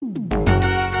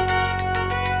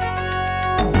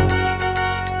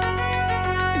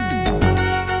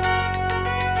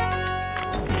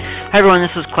Hi everyone,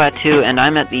 this is Klaatu, and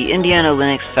I'm at the Indiana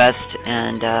Linux Fest,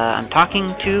 and I'm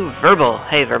talking to Verbal.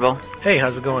 Hey Verbal. Hey,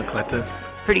 how's it going, Klaatu?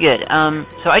 Pretty good.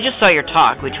 So I just saw your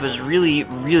talk, which was really,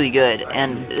 really good,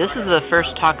 and this is the first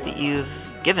talk that you've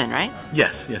given, right?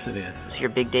 Yes it is. It's your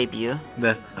big debut.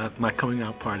 That's my coming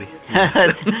out party.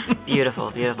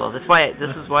 Beautiful. This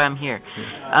is why I'm here.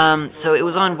 So it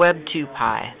was on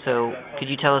web2py. So could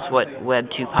you tell us what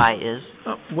web2py is?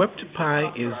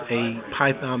 web2py is a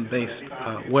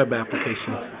Python-based web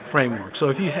application framework. So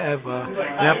if you have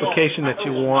an application that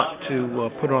you want to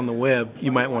put on the web,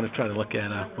 you might want to try to look at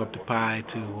web2py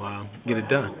to get it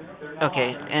done.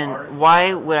 Okay, and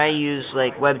why would I use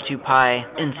like web2py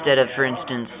instead of, for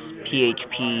instance,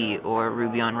 PHP or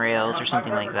Ruby on Rails or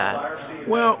something like that?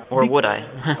 Well, or would I?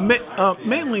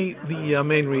 Mainly, the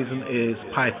main reason is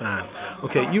Python.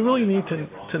 Okay, you really need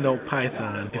to know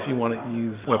Python if you want to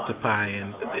use web2py,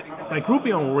 and like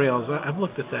Ruby on Rails, I've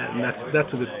looked at that, and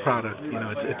that's a good product. You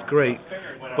know, it's great,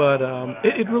 but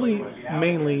it really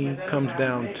mainly comes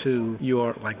down to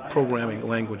your like programming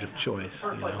language of choice.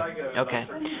 You know? Okay.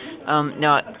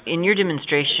 Now, in your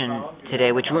demonstration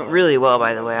today, which went really well,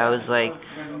 by the way, I was like,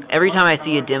 every time I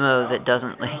see a demo that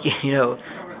doesn't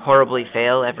horribly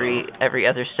fail every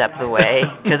other step of the way,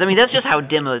 because I mean that's just how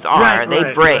demos are.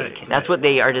 They break. That's what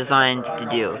they are designed to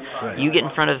do. You get in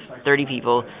front of 30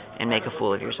 people and make a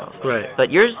fool of yourself.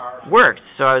 But yours worked,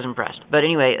 so I was impressed. But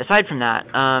anyway, aside from that,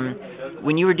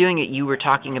 when you were doing it, you were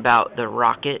talking about the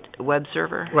Rocket web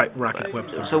server? Right, Rocket web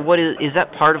server. So what is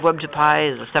that part of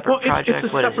web2py? Is it a separate project? It's a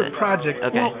separate project.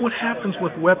 Okay. Well, what happens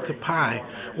with web2py?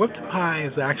 Web2py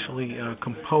is actually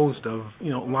composed of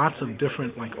lots of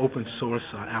different like open source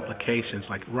applications.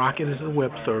 Like Rocket is a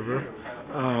web server.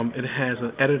 It has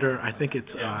an editor. I think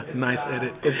it's a nice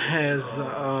edit. It has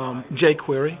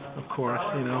jQuery, of course,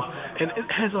 and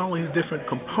it has all these different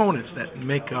components that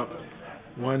make up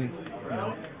one,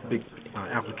 big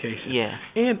application. Yeah.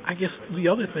 And I guess the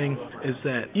other thing is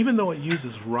that even though it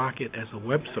uses Rocket as a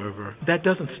web server, that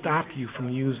doesn't stop you from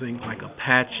using like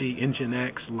Apache,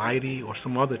 Nginx, Lydie, or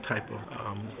some other type of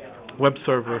web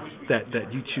server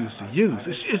that you choose to use.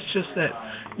 It's just that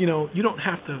you don't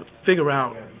have to figure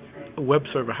out a web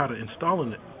server how to install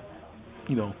it,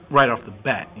 right off the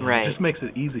bat. Right. It just makes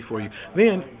it easy for you.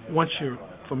 Then once you're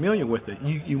familiar with it,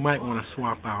 you might want to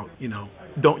swap out,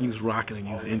 don't use Rocket and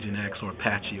use Nginx or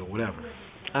Apache or whatever.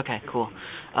 Okay, cool.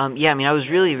 I mean, I was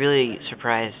really, really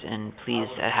surprised and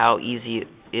pleased at how easy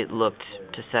it looked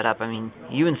to set up. I mean,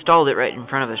 you installed it right in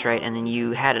front of us, right, and then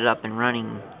you had it up and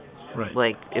running. Right.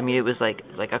 Like, I mean, it was like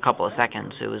a couple of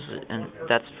seconds. It was, and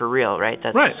that's for real, right?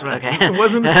 That's right. Okay. It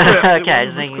wasn't a script.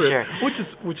 Okay, just making sure.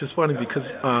 Which is funny because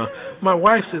my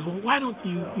wife says, well, why don't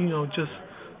you, just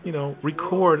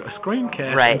record a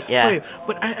screencast and display it?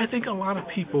 But I think a lot of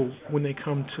people, when they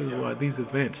come to these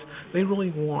events, they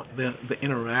really want the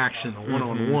interaction, the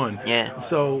one-on-one. Yeah.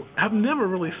 So I've never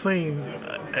really seen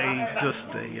like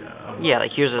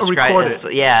here's a record it.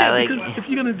 Yeah, like because if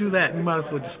you're gonna do that, you might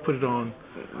as well just put it on.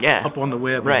 Up on the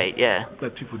web. Right.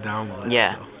 Let people download it.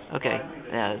 Yeah. So. Okay.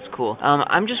 Yeah, that's cool.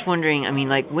 I'm just wondering, I mean,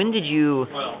 like, when did you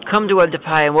come to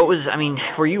web2py, and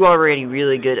were you already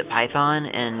really good at Python,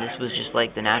 and this was just,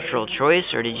 like, the natural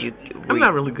choice, or did you... I'm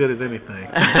not really good at anything.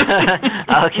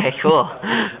 Okay, cool.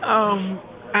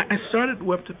 I started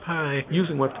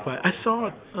using web2py. I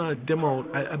saw a demo.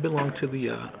 I belong to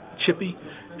the Chippy,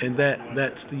 and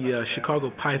that's the Chicago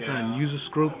Python Users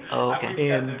Group. Oh, okay.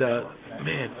 And,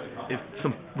 man, if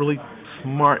some really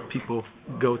smart people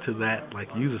go to that, like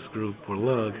Users Group or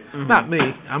Lug. Not me.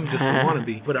 I'm just a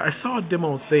wannabe. But I saw a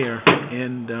demo there,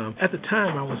 and at the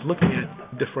time I was looking at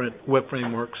different web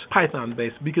frameworks,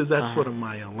 Python-based, because that's sort of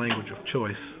my language of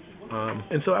choice.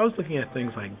 And so I was looking at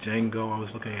things like Django. I was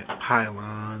looking at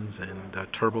pylons and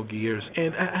turbo gears,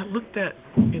 and I looked at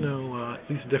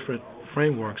these different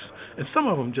frameworks, and some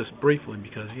of them just briefly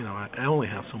because I only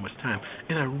have so much time.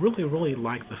 And I really, really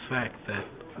like the fact that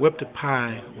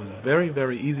web2py was very,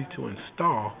 very easy to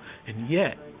install, and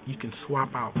yet you can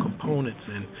swap out components,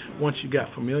 and once you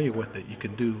got familiar with it, you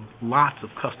could do lots of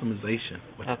customization.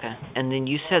 Okay. And then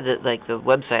you said that like the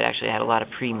website actually had a lot of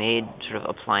pre-made sort of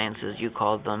appliances, you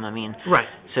called them. I mean, right.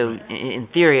 So in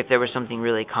theory, if there was something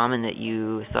really common that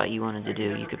you thought you wanted to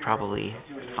do, you could probably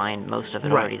find most of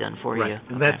it already done for you.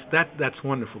 And that's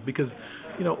wonderful because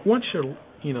once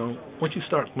you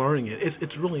start learning it,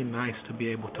 it's really nice to be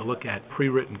able to look at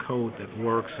pre-written code that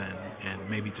works and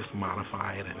maybe just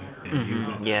modify it and use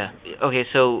it. Yeah. Okay,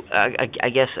 so I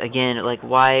guess, again, like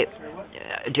why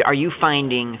are you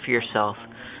finding for yourself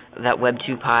that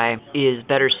web2py is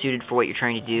better suited for what you're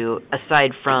trying to do,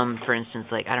 aside from, for instance,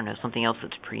 like, I don't know, something else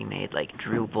that's pre-made, like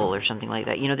Drupal or something like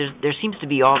that. You know, there seems to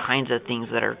be all kinds of things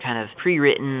that are kind of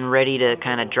pre-written, ready to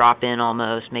kind of drop in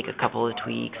almost, make a couple of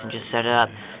tweaks and just set it up.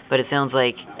 But it sounds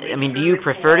like, I mean, do you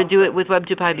prefer to do it with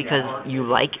web2py because you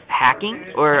like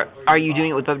hacking, or are you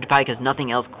doing it with web2py because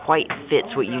nothing else quite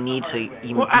fits what you need, so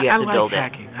you have to build it?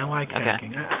 I like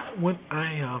hacking. When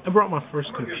I brought my first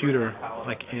computer,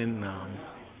 like in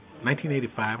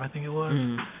 1985, I think it was.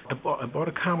 I bought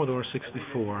a Commodore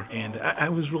 64, and I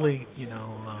was really,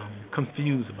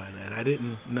 confused by that. I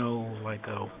didn't know, like,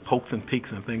 pokes and peaks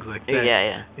and things like that.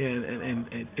 Yeah. And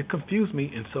it confused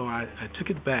me, and so I took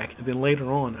it back. And then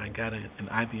later on, I got an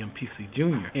IBM PC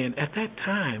Junior. And at that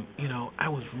time, I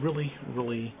was really,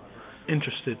 really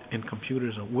interested in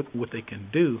computers and what they can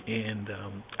do. And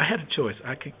I had a choice.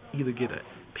 I could either get a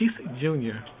PC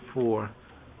Junior for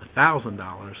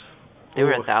 $1,000. They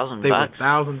were $1,000. They were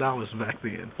 $1,000 back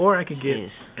then. Or I could get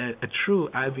a true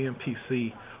IBM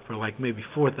PC for like maybe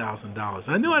 $4,000.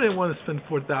 I knew I didn't want to spend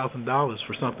 $4,000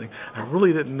 for something I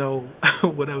really didn't know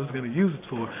what I was going to use it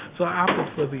for. So I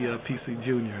opted for the PC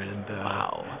Junior, and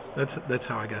that's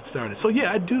how I got started. So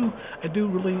yeah, I do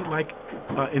really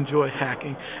enjoy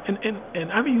hacking,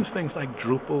 and I've used things like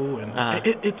Drupal, and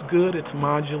it's good, it's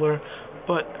modular,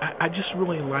 but I just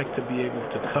really like to be able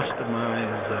to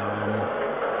customize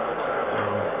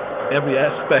every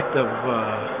aspect of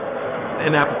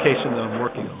an application that I'm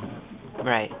working on.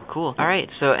 Right, cool. All right,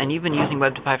 so, and you've been using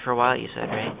web2py for a while, you said,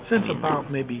 right? Since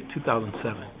about maybe 2007.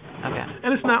 Okay.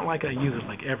 And it's not like I use it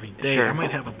like every day. Sure. I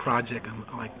might have a project, I'm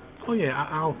like, oh yeah,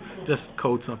 I'll just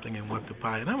code something in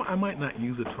web2py, and I might not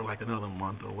use it for like another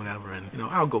month or whatever, and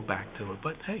I'll go back to it.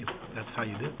 But hey, that's how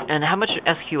you do it. And how much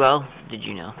SQL did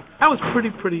you know? I was pretty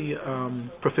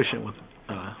proficient with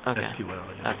SQL.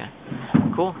 Yeah. Okay.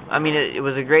 Cool. I mean, it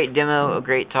was a great demo, a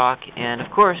great talk, and of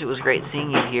course, it was great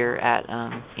seeing you here at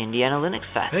Indiana Linux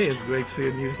Fest. Hey, it's great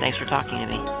seeing you. Thanks for talking to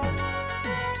me.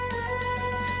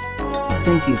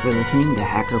 Thank you for listening to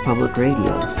Hacker Public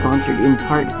Radio, sponsored in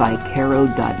part by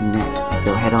Caro.net.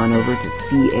 So head on over to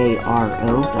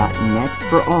caro.net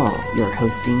for all your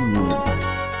hosting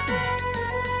needs.